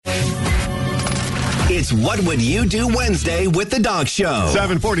It's What Would You Do Wednesday with the Dog Show.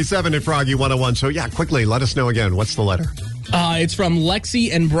 747 at Froggy 101. So, yeah, quickly, let us know again. What's the letter? It's from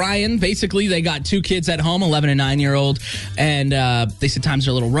Lexi and Brian. Basically, they got two kids at home, 11 and 9-year-old, and they said times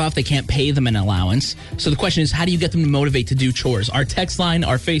are a little rough. They can't pay them an allowance. So the question is, how do you get them to motivate to do chores? Our text line,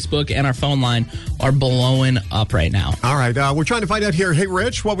 our Facebook, and our phone line are blowing up right now. All right, we're trying to find out here. Hey,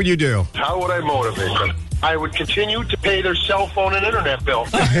 Rich, what would you do? How would I motivate them? I would continue to pay their cell phone and internet bill.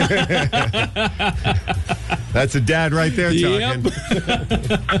 That's a dad right there talking. Yep.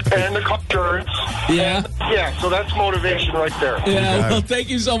 And the car insurance. Yeah. Yeah, so that's motivation right there. Yeah, well, thank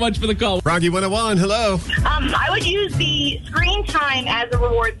you so much for the call. Froggy 101, hello. I would use the screen time as a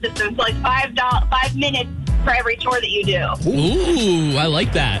reward system, so like 5 minutes for every chore that you do. Ooh, I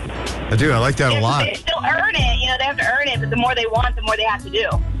like that. I do. I like that a lot. They still earn it. You know, they have to earn it, but the more they want, the more they have to do.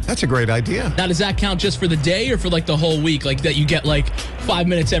 That's a great idea. Now, does that count just for the day or for like the whole week? Like that you get like 5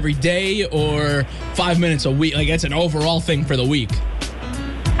 minutes every day or 5 minutes a week? Like that's an overall thing for the week.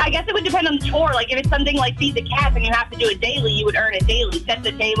 I guess it would depend on the chore. Like if it's something like feed the cats and you have to do it daily, you would earn it daily. Set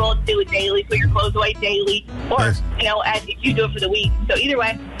the table, do it daily, put your clothes away daily. Or, Nice. you know, as if you do it for the week. So either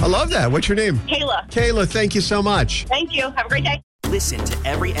way, I love that. What's your name? Kayla, Kayla, thank you so much. thank you. Have a great day. Listen to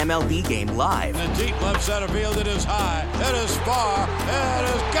every MLB game live. In the deep left center field, it is high, it is far, it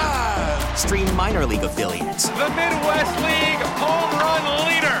is gone. Stream minor league affiliates. The Midwest League home run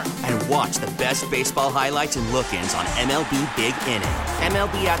leader. And watch the best baseball highlights and look-ins on MLB Big Inning.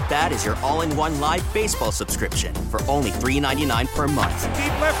 MLB At Bat is your all-in-one live baseball subscription for only $3.99 per month.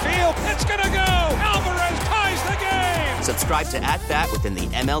 Deep left field, it's gonna go. Alvarez ties the game. Subscribe to At Bat within the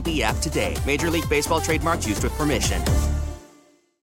MLB app today. Major League Baseball trademarks used with permission.